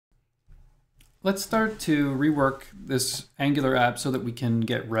let's start to rework this Angular app so that we can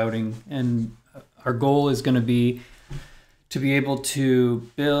get routing. And our goal is going to be able to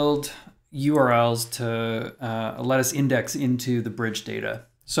build URLs to let us index into the bridge data.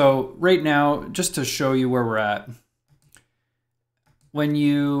 So right now, just to show you where we're at,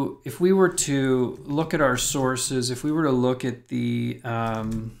 if we were to look at our sources, if we were to look at the,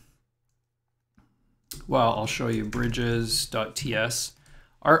 well, I'll show you bridges.ts.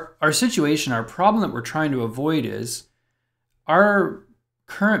 Our situation, our problem that we're trying to avoid is our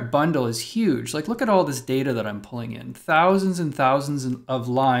current bundle is huge. Like, look at all this data that I'm pulling in, thousands and thousands of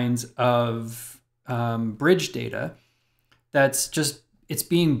lines of bridge data that's just, it's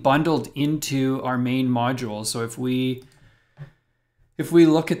being bundled into our main module. So if we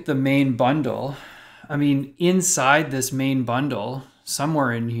look at the main bundle, I mean, inside this main bundle,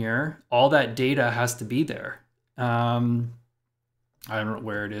 somewhere in here, all that data has to be there. I don't know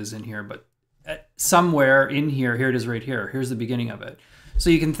where it is in here, but somewhere in here, here it is right here. Here's the beginning of it. So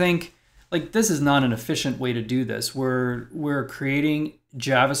you can think, like, this is not an efficient way to do this. We're creating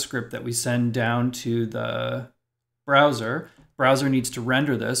JavaScript that we send down to the browser. Browser needs to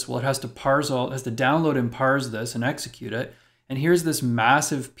render this. Well, it has to parse all, it has to download and parse this and execute it. And here's this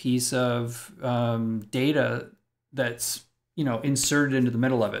massive piece of data that's, you know, inserted into the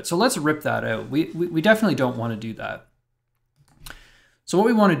middle of it. So let's rip that out. We definitely don't want to do that. So what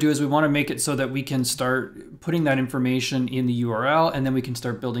we want to do is we want to make it so that we can start putting that information in the URL, and then we can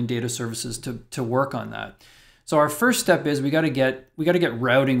start building data services to work on that. So our first step is we got to get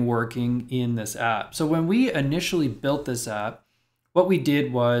routing working in this app. So when we initially built this app, what we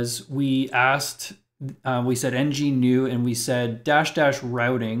did was we said ng new, and we said --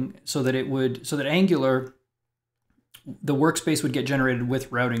 routing so that Angular, the workspace would get generated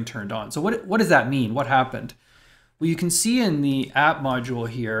with routing turned on. So what does that mean? What happened? Well, you can see in the app module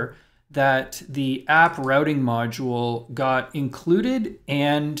here that the app routing module got included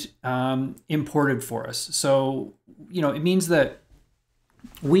and imported for us. So, you know, it means that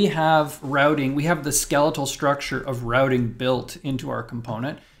we have routing, we have the skeletal structure of routing built into our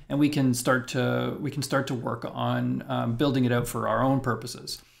component, and we can start to work on building it out for our own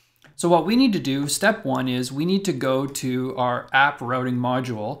purposes. So what we need to do, step one, is we need to go to our app routing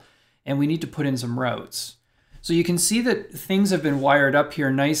module, and we need to put in some routes. So you can see that things have been wired up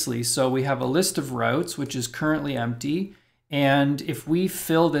here nicely. So we have a list of routes, which is currently empty. And if we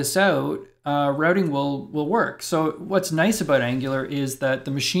fill this out, routing will work. So what's nice about Angular is that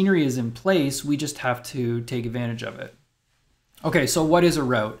the machinery is in place. We just have to take advantage of it. Okay, so what is a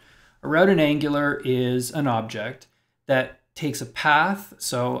route? A route in Angular is an object that takes a path.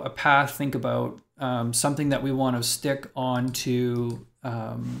 So a path, think about something that we want to stick onto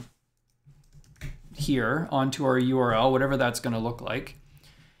here onto our URL, whatever that's going to look like.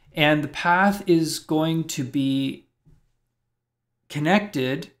 And the path is going to be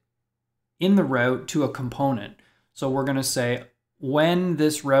connected in the route to a component. So we're going to say, when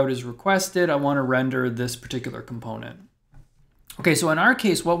this route is requested, I want to render this particular component. Okay, so in our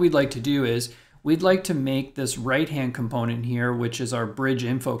case, what we'd like to do is we'd like to make this right-hand component here, which is our bridge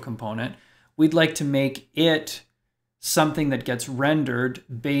info component. We'd like to make it something that gets rendered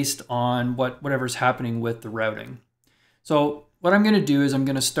based on whatever's happening with the routing. So what I'm going to do is I'm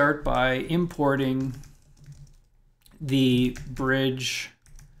going to start by importing the bridge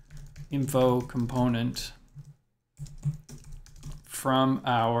info component from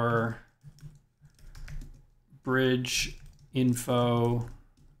our bridge info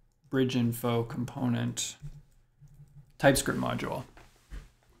component TypeScript module.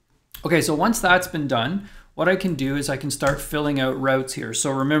 Okay, so once that's been done, what I can do is I can start filling out routes here. So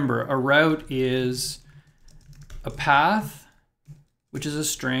remember, a route is a path, which is a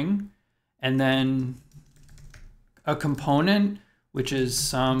string, and then a component, which is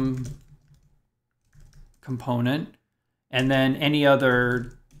some component, and then any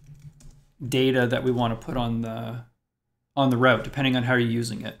other data that we want to put on the route, depending on how you're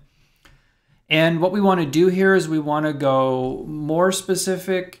using it. And what we want to do here is we want to go more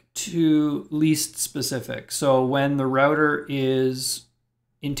specific to least specific. So when the router is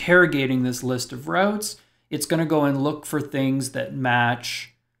interrogating this list of routes, it's going to go and look for things that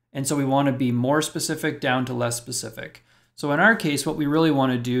match. And so we want to be more specific down to less specific. So in our case, what we really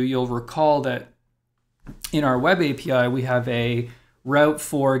want to do, you'll recall that in our web API, we have a route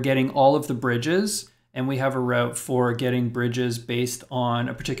for getting all of the bridges, and we have a route for getting bridges based on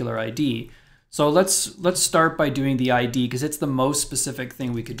a particular ID. So let's start by doing the ID, because it's the most specific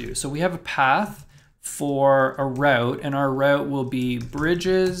thing we could do. So we have a path for a route, and our route will be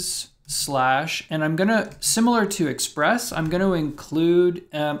bridges slash, and I'm gonna, similar to Express, I'm gonna include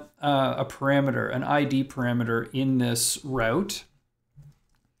a parameter, an ID parameter in this route.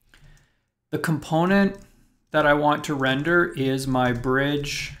 The component that I want to render is my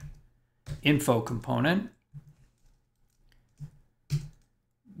bridge info component.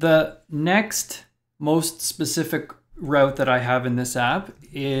 The next most specific route that I have in this app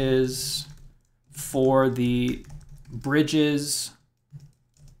is for the bridges,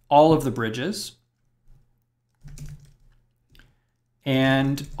 all of the bridges.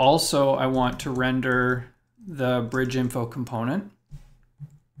 And also I want to render the bridge info component.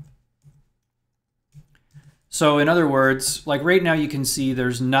 So in other words, like right now you can see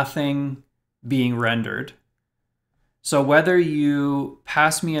there's nothing being rendered. So whether you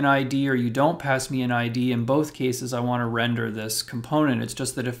pass me an ID or you don't pass me an ID, in both cases I want to render this component. It's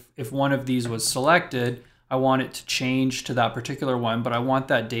just that if one of these was selected, I want it to change to that particular one, but I want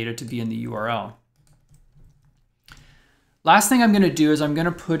that data to be in the URL. Last thing I'm going to do is I'm going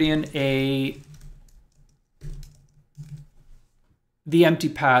to put in the empty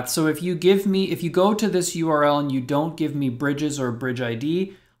path. So if you go to this URL and you don't give me bridges or bridge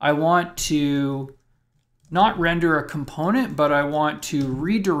ID, I want to not render a component, but I want to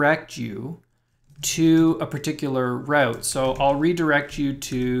redirect you to a particular route. So I'll redirect you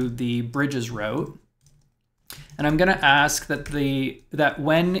to the bridges route. And I'm going to ask that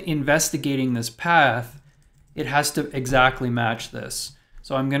when investigating this path, it has to exactly match this.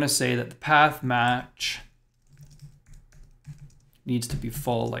 So I'm going to say that the path match needs to be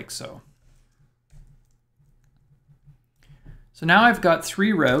full, like so. So now I've got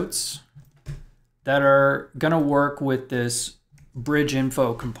 3 routes that are going to work with this bridge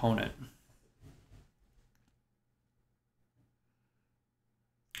info component.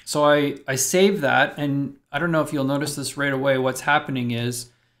 So I save that, and I don't know if you'll notice this right away. What's happening is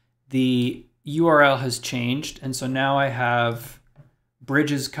the URL has changed, and so now I have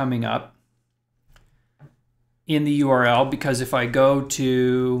bridges coming up in the URL, because if I go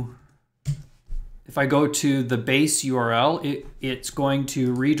to the base URL, it's going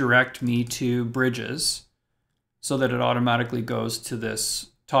to redirect me to bridges so that it automatically goes to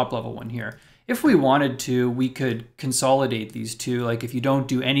this top level one here. If we wanted to, we could consolidate these two. Like if you don't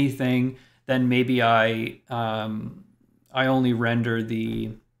do anything, then maybe I only render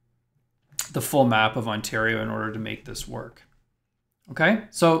the full map of Ontario in order to make this work. Okay,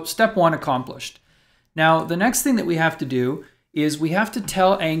 so step 1 accomplished. Now the next thing that we have to do is we have to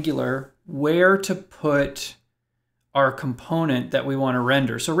tell Angular where to put our component that we want to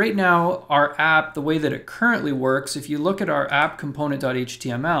render. So right now our app, the way that it currently works, if you look at our app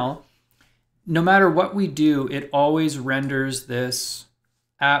component.html, no matter what we do, it always renders this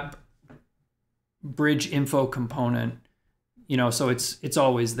app bridge info component, so it's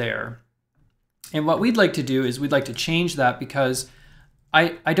always there. And what we'd like to do is we'd like to change that, because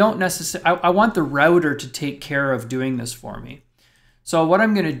I don't necessarily, I want the router to take care of doing this for me. So what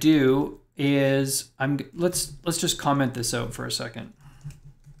I'm going to do is let's just comment this out for a second.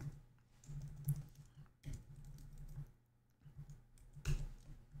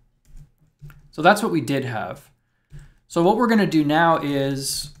 So that's what we did have. So what we're going to do now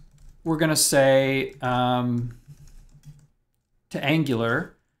is we're going to say to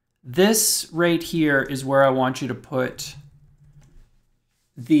Angular, this right here is where I want you to put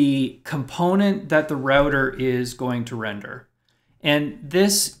the component that the router is going to render. And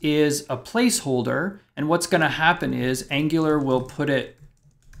this is a placeholder, and what's going to happen is Angular will put it,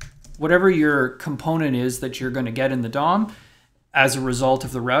 whatever your component is that you're going to get in the DOM as a result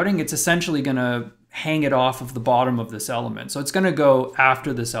of the routing, it's essentially going to hang it off of the bottom of this element. So it's going to go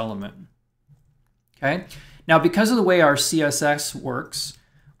after this element. Okay. Now, because of the way our CSS works,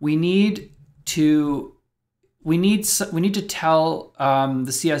 we need to tell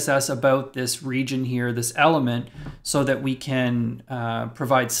the CSS about this region here, this element, so that we can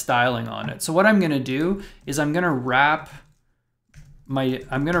provide styling on it. So what I'm going to do is I'm going to wrap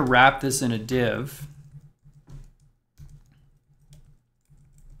this in a div.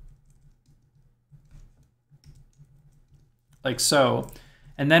 Like so.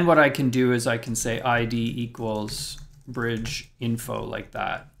 And then what I can do is I can say ID equals bridge info, like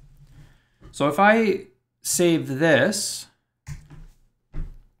that. So if I save this,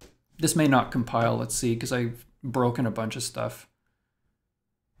 this may not compile. Let's see, because I've broken a bunch of stuff.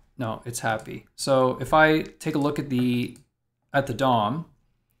 No, it's happy. So if I take a look at the DOM,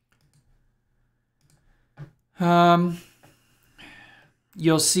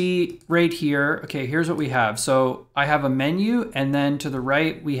 you'll see right here, okay, here's what we have. So I have a menu, and then to the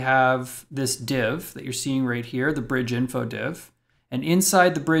right we have this div that you're seeing right here, the bridge info div. And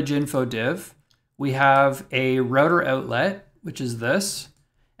inside the bridge info div, we have a router outlet, which is this.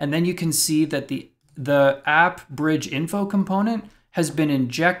 And then you can see that the app bridge info component has been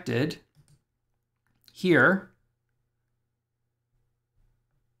injected here,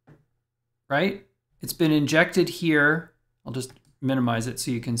 right? It's been injected here. I'll just minimize it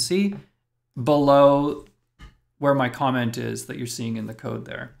so you can see below where my comment is that you're seeing in the code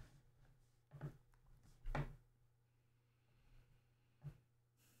there.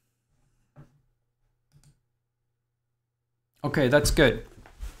 Okay, that's good.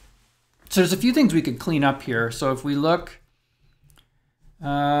 So there's a few things we could clean up here. So if we look,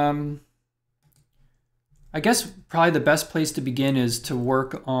 I guess probably the best place to begin is to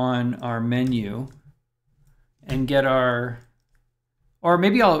work on our menu and get our, or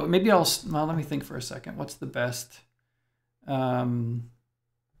maybe I'll, well, let me think for a second. What's the best?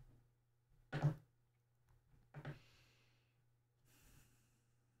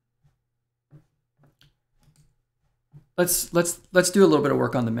 Let's do a little bit of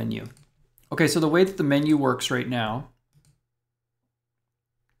work on the menu. Okay, so the way that the menu works right now,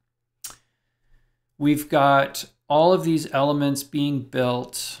 we've got all of these elements being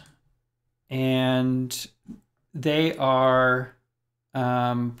built, and they are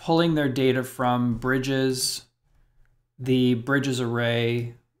pulling their data from bridges, the bridges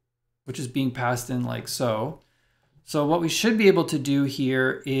array, which is being passed in like so. So what we should be able to do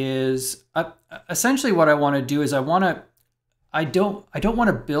here is, essentially what I want to do is I don't want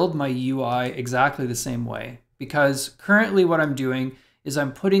to build my UI exactly the same way, because currently what I'm doing is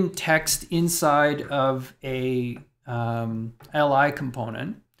I'm putting text inside of a LI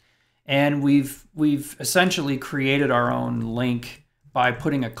component, and we've essentially created our own link by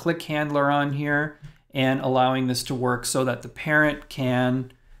putting a click handler on here and allowing this to work so that the parent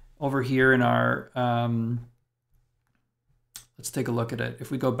can, over here in our, let's take a look at it.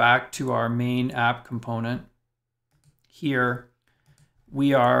 If we go back to our main app component, here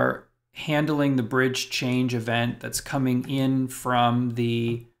we are handling the bridge change event that's coming in from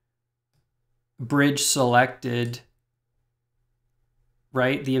the bridge selected,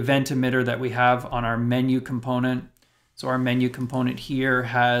 right? The event emitter that we have on our menu component. So our menu component here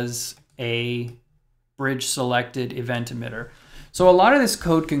has a bridge selected event emitter. So a lot of this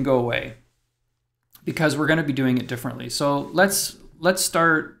code can go away because we're going to be doing it differently. So let's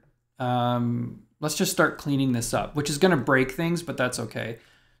start. Let's just start cleaning this up, which is going to break things, but that's okay.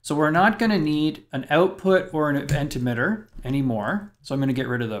 So we're not going to need an output or an event emitter anymore. So I'm going to get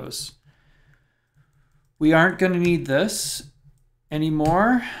rid of those. We aren't going to need this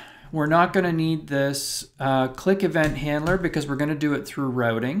anymore. We're not going to need this click event handler because we're going to do it through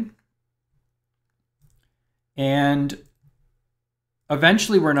routing. And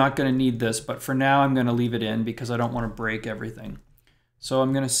eventually we're not going to need this, but for now I'm going to leave it in because I don't want to break everything. So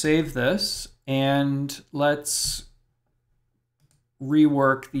I'm going to save this, and let's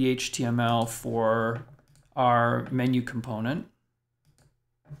rework the HTML for our menu component.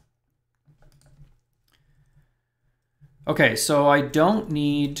 Okay, so I don't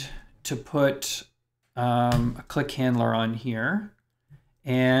need to put a click handler on here,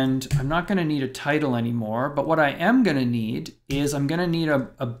 and I'm not going to need a title anymore, but what I am going to need is I'm going to need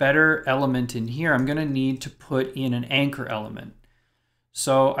a better element in here. I'm going to need to put in an anchor element.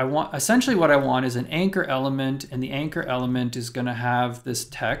 So essentially what I want is an anchor element, and the anchor element is going to have this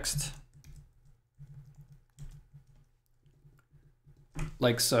text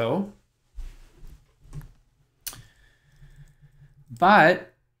like so.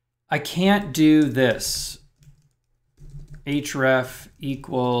 But I can't do this. href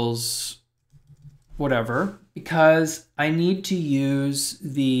equals whatever, because I need to use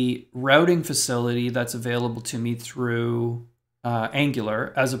the routing facility that's available to me through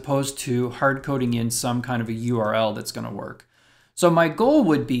Angular, as opposed to hard coding in some kind of a URL that's going to work. So my goal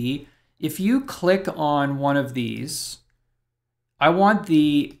would be, if you click on one of these, I want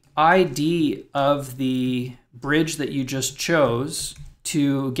the ID of the bridge that you just chose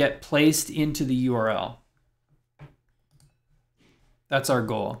to get placed into the URL. That's our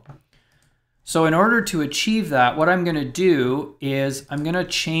goal. So in order to achieve that, what I'm going to do is I'm going to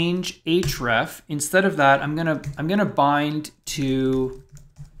change href. Instead of that, I'm going to bind to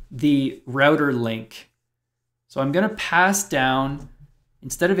the router link. So I'm going to pass down,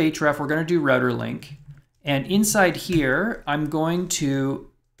 instead of href, we're going to do router link. And inside here, I'm going to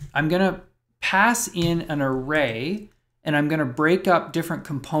pass in an array, and I'm going to break up different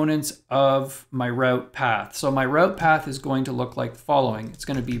components of my route path. So my route path is going to look like the following. It's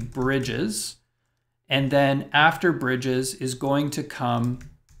going to be bridges, and then after bridges is going to come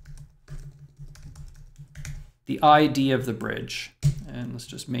the ID of the bridge. And let's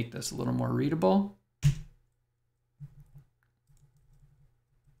just make this a little more readable.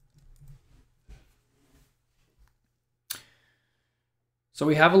 So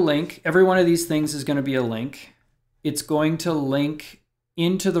we have a link. Every one of these things is going to be a link. It's going to link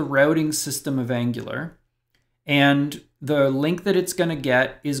into the routing system of Angular. And the link that it's going to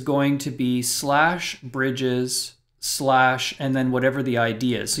get is going to be /bridges/ and then whatever the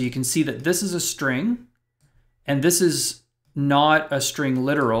ID is. So you can see that this is a string, and this is not a string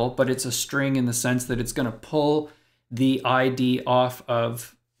literal, but it's a string in the sense that it's going to pull the ID off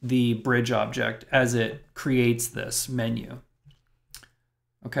of the bridge object as it creates this menu.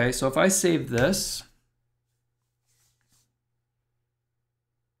 Okay, so if I save this,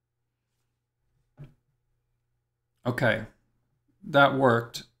 okay, that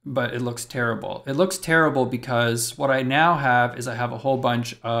worked, but it looks terrible. It looks terrible because what I now have is I have a whole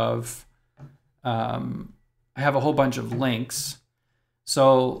bunch of links.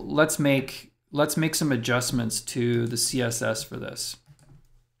 So let's make some adjustments to the CSS for this.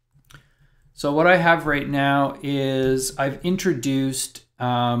 So what I have right now is I've introduced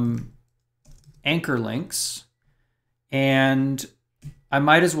anchor links, and I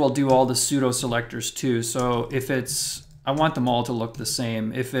might as well do all the pseudo selectors too. So if it's, I want them all to look the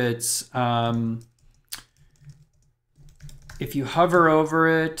same. If it's, if you hover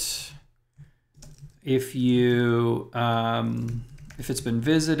over it, if you, if it's been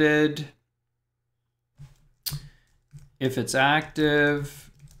visited, if it's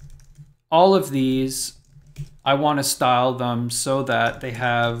active, all of these, I want to style them so that they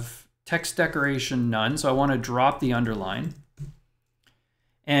have text decoration none. So I want to drop the underline.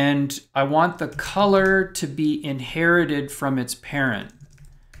 And I want the color to be inherited from its parent.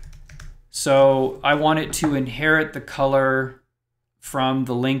 So I want it to inherit the color from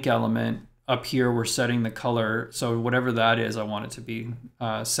the link element. Up here, we're setting the color. So whatever that is, I want it to be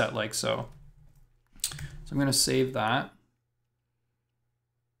set like so. So I'm going to save that.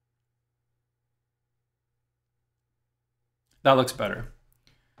 That looks better.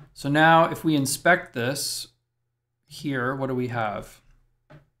 So now if we inspect this here, what do we have?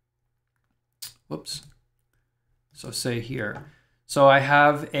 Whoops. So say here. So I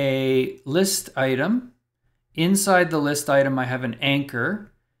have a list item. Inside the list item, I have an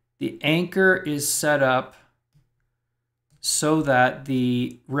anchor. The anchor is set up so that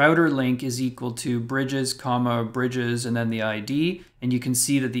the router link is equal to bridges, comma, bridges, and then the ID. And you can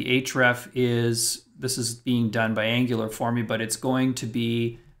see that the href is, this is being done by Angular for me, but it's going to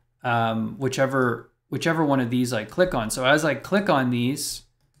be whichever one of these I click on. So as I click on these,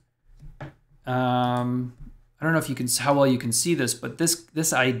 I don't know if you can, how well you can see this, but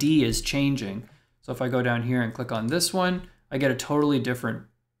this ID is changing. So if I go down here and click on this one, I get a totally different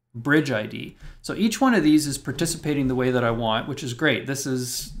bridge ID. So each one of these is participating the way that I want, which is great. This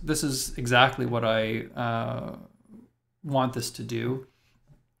is exactly what I want this to do.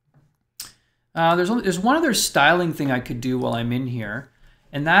 There's one other styling thing I could do while I'm in here,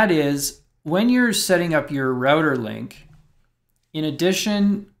 and that is when you're setting up your router link, in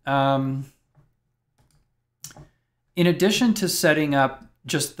addition to setting up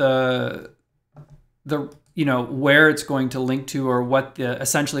just the you know, where it's going to link to, or what the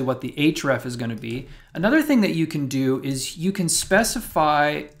essentially what the href is going to be, another thing that you can do is you can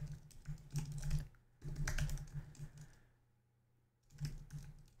specify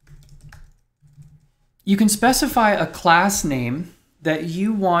a class name that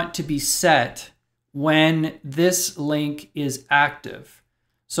you want to be set when this link is active.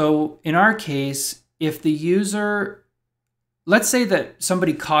 So in our case, if the user, let's say that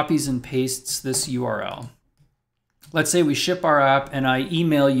somebody copies and pastes this URL. Let's say we ship our app and I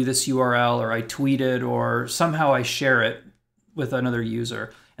email you this URL, or I tweet it, or somehow I share it with another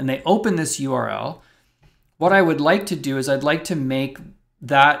user, and they open this URL. What I would like to do is I'd like to make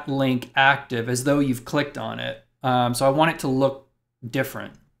that link active as though you've clicked on it. So I want it to look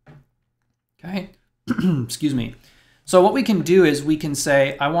different. Okay, excuse me. So what we can do is we can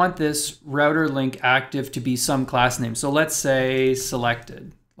say, I want this router link active to be some class name. So let's say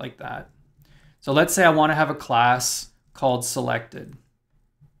selected, like that. So let's say I want to have a class called selected.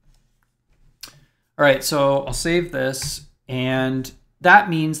 All right, so I'll save this, and that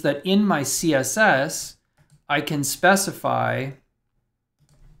means that in my CSS, I can specify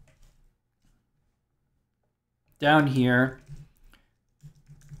down here,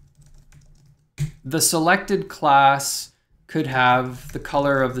 the selected class could have the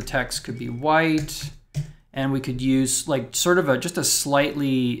color of the text could be white, and we could use like sort of just a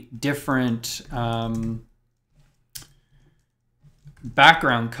slightly different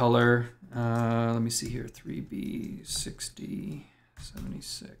background color. Let me see here, 3B60,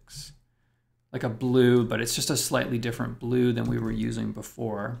 76. Like a blue, but it's just a slightly different blue than we were using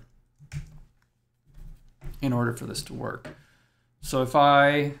before in order for this to work. So if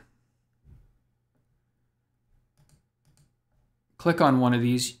I click on one of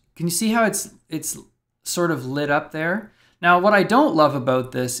these, can you see how it's sort of lit up there? Now, what I don't love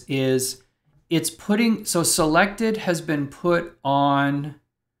about this is it's putting, so selected has been put on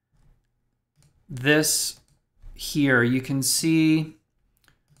this here. You can see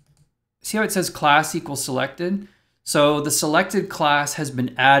how it says class equals selected? So the selected class has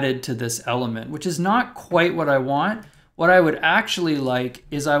been added to this element, which is not quite what I want. What I would actually like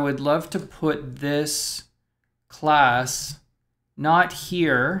is I would love to put this class not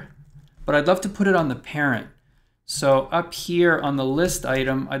here, but I'd love to put it on the parent. So up here on the list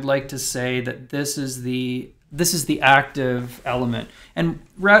item, I'd like to say that this is the active element. And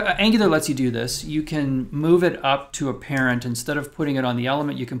Angular lets you do this. You can move it up to a parent. Instead of putting it on the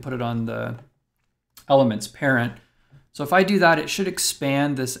element, you can put it on the element's parent. So if I do that, it should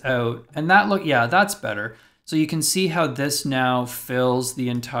expand this out. And that look, yeah, that's better. So you can see how this now fills the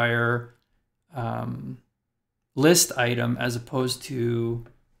entire list item as opposed to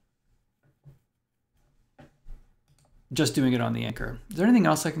just doing it on the anchor. Is there anything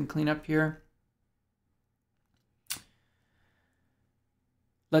else I can clean up here?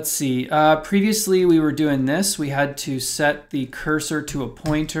 Let's see. Previously, we were doing this. We had to set the cursor to a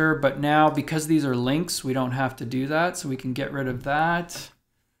pointer, but now because these are links, we don't have to do that, so we can get rid of that.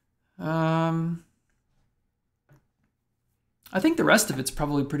 I think the rest of it's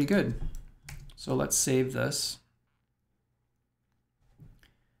probably pretty good. So let's save this.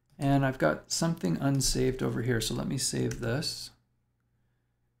 And I've got something unsaved over here, so let me save this.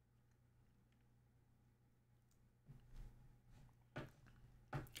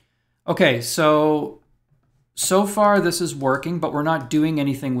 Okay, so far this is working, but we're not doing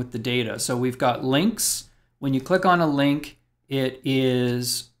anything with the data. So we've got links. When you click on a link, it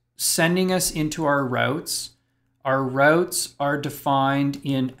is sending us into our routes. Our routes are defined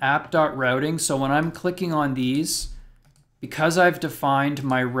in app.routing. So when I'm clicking on these, because I've defined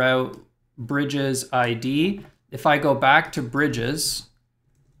my route bridges ID, if I go back to bridges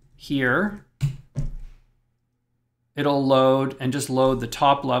here, it'll load and just load the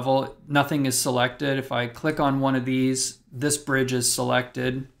top level. Nothing is selected. If I click on one of these, this bridge is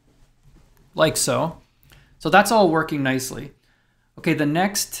selected, like so. So that's all working nicely. Okay, the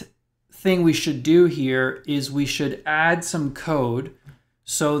next thing we should do here is we should add some code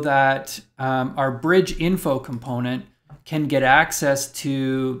so that our bridge info component can get access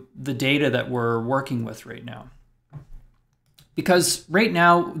to the data that we're working with right now. Because right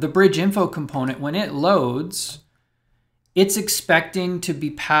now, the bridge info component, when it loads, it's expecting to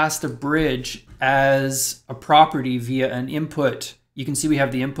be passed a bridge as a property via an input. You can see we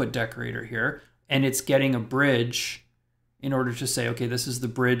have the input decorator here, and it's getting a bridge in order to say, okay, this is the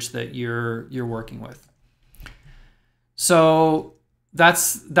bridge that you're working with. So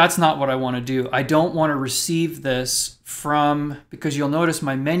that's not what I want to do. I don't want to receive this from, because you'll notice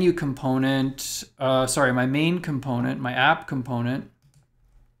my menu component, my main component, my app component,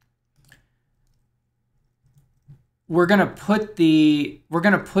 we're going to put the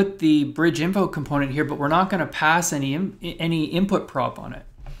bridge info component here, but we're not going to pass any input prop on it.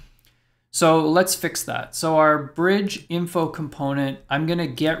 So let's fix that. So our bridge info component, I'm going to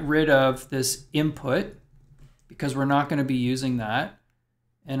get rid of this input because we're not going to be using that.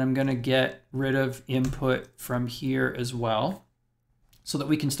 And I'm going to get rid of input from here as well so that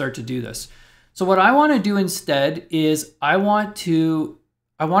we can start to do this. So what I want to do instead is I want to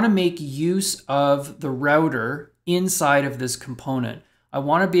make use of the router inside of this component. I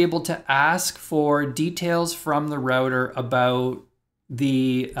want to be able to ask for details from the router about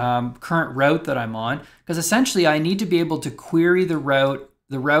the current route that I'm on, because essentially I need to be able to query the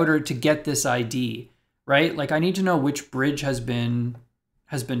router to get this ID, right? Like I need to know which bridge has been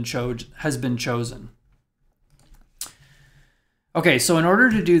chosen. Okay, so in order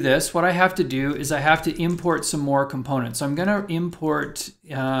to do this, what I have to do is I have to import some more components. So I'm going to import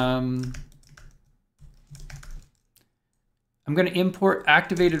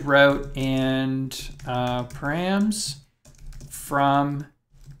activated route and params from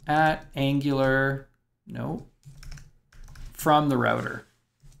 @Angular, from the router.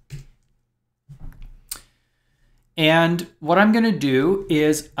 And what I'm going to do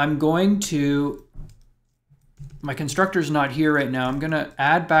is my constructor's not here right now. I'm going to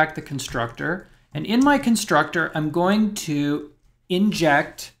add back the constructor. And in my constructor, I'm going to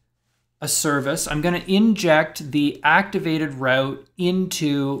inject a service, I'm going to inject the activated route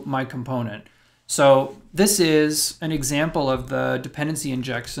into my component. So this is an example of the dependency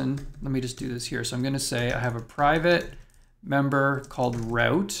injection. Let me just do this here. So I'm going to say I have a private member called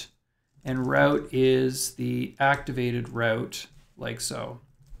route, and route is the activated route, like so.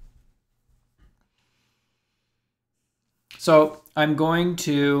 So I'm going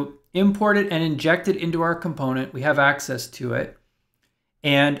to import it and inject it into our component. We have access to it.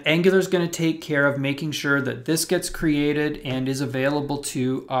 And Angular is going to take care of making sure that this gets created and is available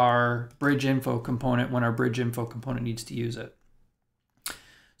to our bridge info component when our bridge info component needs to use it.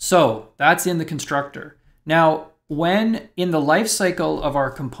 So that's in the constructor. Now, when in the life cycle of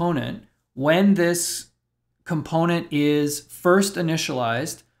our component, when this component is first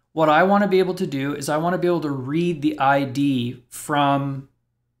initialized, what I want to be able to do is I want to be able to read the ID from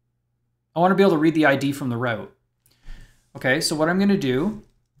the route. Okay, so what I'm going to do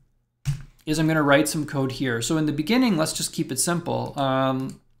is I'm going to write some code here. So in the beginning, let's just keep it simple.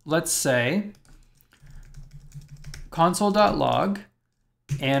 Let's say console.log,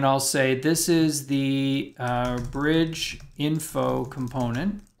 and I'll say this is the bridge info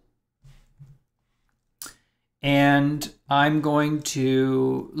component. And I'm going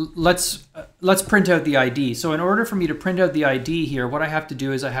to, let's print out the ID. So in order for me to print out the ID here, what I have to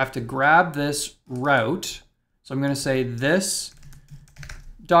do is I have to grab this route. So I'm going to say this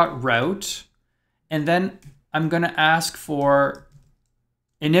dot route, and then I'm going to ask for,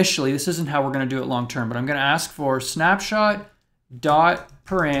 initially, this isn't how we're going to do it long term, but I'm going to ask for snapshot dot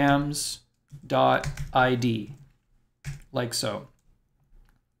params dot ID, like so.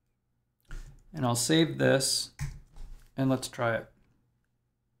 And I'll save this, and let's try it.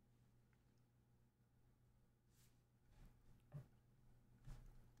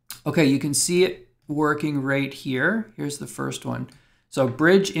 Okay, you can see it working right here. Here's the first one. So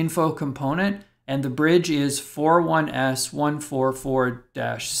bridge info component, and the bridge is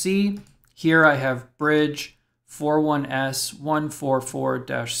 41S144-C. Here I have bridge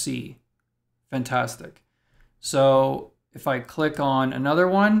 41S144-C. Fantastic. So if I click on another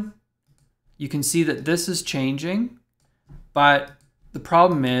one, you can see that this is changing, but the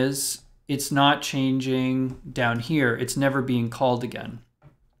problem is it's not changing down here. It's never being called again.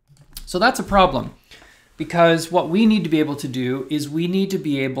 So that's a problem, because what we need to be able to do is we need to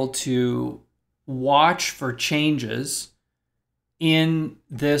be able to watch for changes in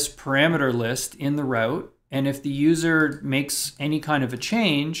this parameter list in the route. And if the user makes any kind of a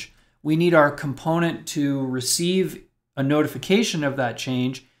change, we need our component to receive a notification of that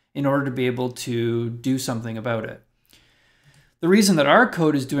change in order to be able to do something about it. The reason that our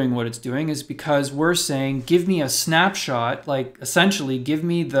code is doing what it's doing is because we're saying, give me a snapshot, like essentially give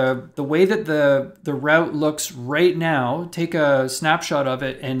me the way that the route looks right now, take a snapshot of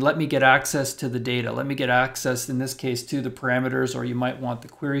it and let me get access to the data. Let me get access, in this case, to the parameters, or you might want the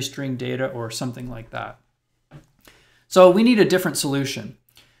query string data or something like that. So we need a different solution.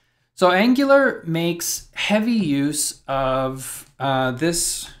 So Angular makes heavy use of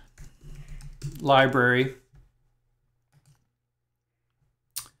this library,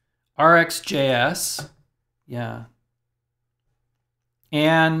 RxJS, yeah.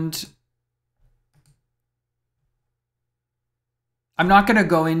 And I'm not going to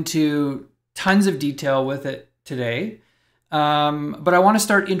go into tons of detail with it today, but I want to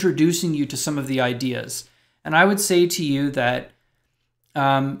start introducing you to some of the ideas. And I would say to you that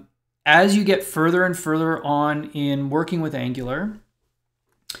as you get further and further on in working with Angular,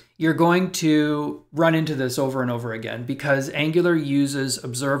 you're going to run into this over and over again, because Angular uses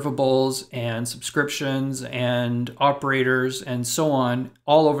observables and subscriptions and operators and so on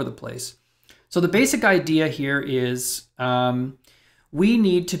all over the place. So the basic idea here is we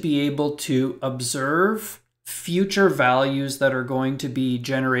need to be able to observe future values that are going to be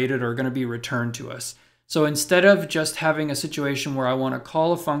generated or going to be returned to us. So instead of just having a situation where I want to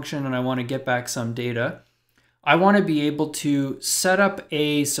call a function and I want to get back some data, I want to be able to set up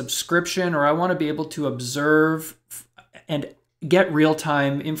a subscription, or I want to be able to observe and get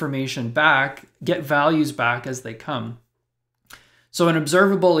real-time information back, get values back as they come. So an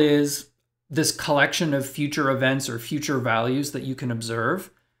observable is this collection of future events or future values that you can observe.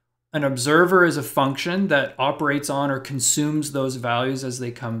 An observer is a function that operates on or consumes those values as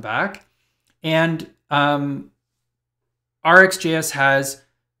they come back. And RxJS has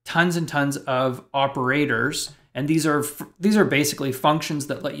tons and tons of operators, and these are basically functions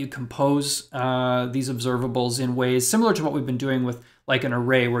that let you compose these observables in ways similar to what we've been doing with like an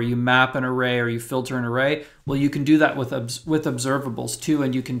array where you map an array or you filter an array. Well, you can do that with observables too,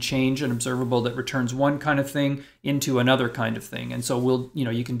 and you can change an observable that returns one kind of thing into another kind of thing. And so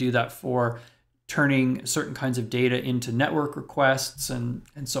you can do that for turning certain kinds of data into network requests and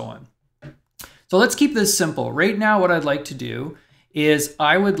so on. So let's keep this simple. Right now, what I'd like to do is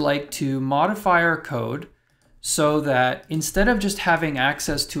I would like to modify our code so that instead of just having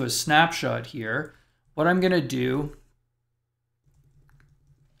access to a snapshot here, what I'm going to do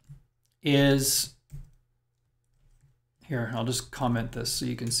is, here, I'll just comment this so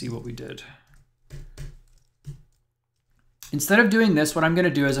you can see what we did. Instead of doing this, what I'm going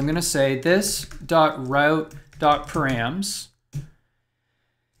to do is I'm going to say this.route.params.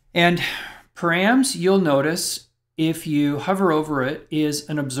 And params, you'll notice if you hover over it, is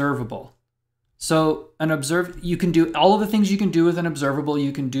an observable. So you can do all of the things you can do with an observable,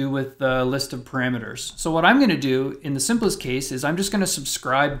 you can do with the list of parameters. So what I'm going to do in the simplest case is I'm just going to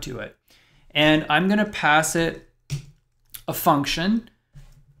subscribe to it. And I'm going to pass it a function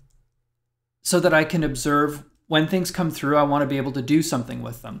so that I can observe when things come through, I want to be able to do something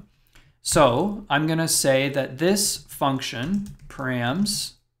with them. So I'm going to say that this function,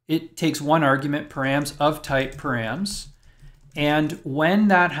 params, it takes one argument, params of type params. And when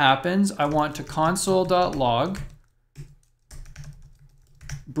that happens, I want to console.log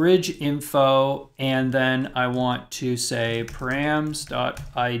bridge info, and then I want to say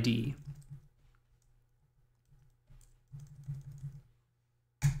params.id.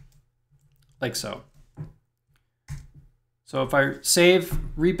 Like so. So if I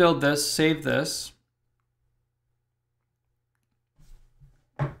rebuild this, save this,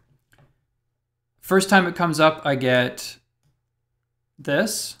 first time it comes up, I get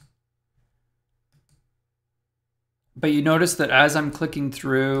this. But you notice that as I'm clicking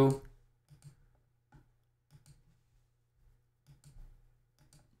through,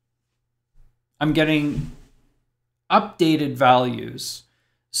 I'm getting updated values.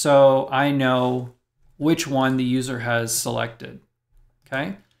 So I know which one the user has selected,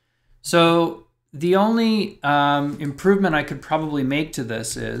 okay? So the only improvement I could probably make to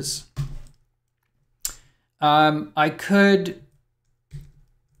this is I could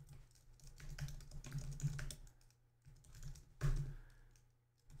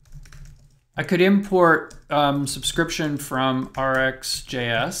import subscription from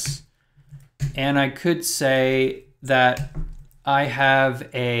RxJS, and I could say that I have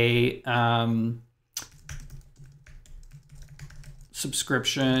a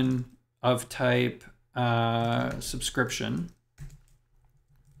subscription of type subscription.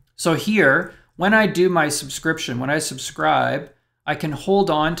 So here, when I do my subscription, when I subscribe, I can hold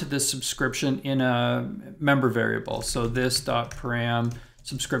on to this subscription in a member variable. So this.param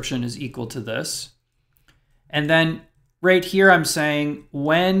subscription is equal to this. And then right here, I'm saying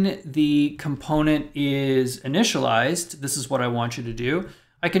when the component is initialized, this is what I want you to do.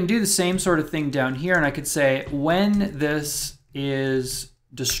 I can do the same sort of thing down here, and I could say when this is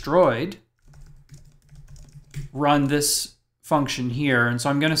destroyed, run this function here. And so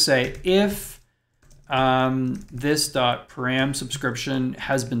I'm going to say if this.param subscription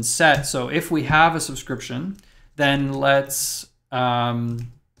has been set. So if we have a subscription, then let's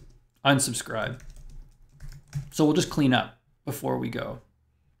unsubscribe. So we'll just clean up before we go.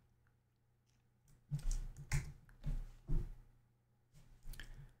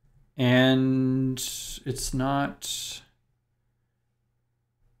 And it's not,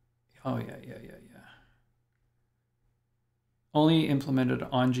 oh yeah. Only implemented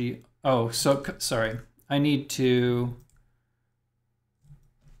on G. Oh, so sorry. I need to,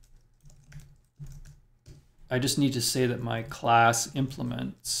 I just need to say that my class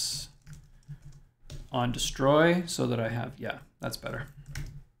implements on destroy so that I have, yeah, that's better.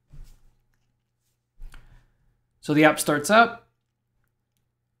 So the app starts up.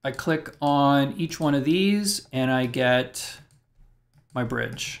 I click on each one of these and I get my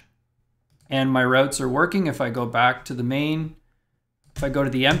bridge. And my routes are working. If I go back to the main, if I go to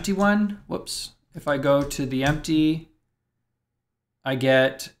the empty one, whoops. If I go to the empty, I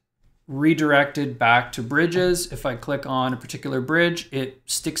get redirected back to bridges. If I click on a particular bridge, it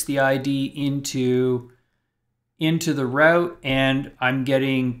sticks the ID into the route and I'm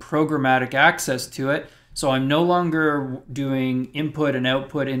getting programmatic access to it. So I'm no longer doing input and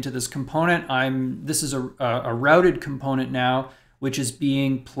output into this component. This is a routed component now, which is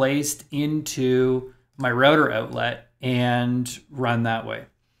being placed into my router outlet and run that way.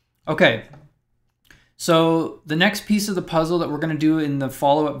 Okay, so the next piece of the puzzle that we're going to do in the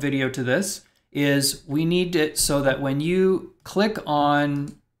follow-up video to this is we need it so that when you click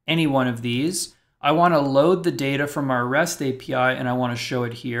on any one of these, I want to load the data from our REST API and I want to show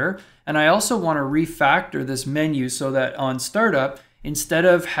it here. And I also want to refactor this menu so that on startup, instead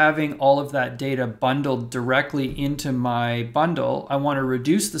of having all of that data bundled directly into my bundle, I want to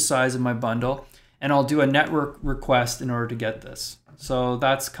reduce the size of my bundle, and I'll do a network request in order to get this. So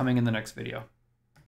that's coming in the next video.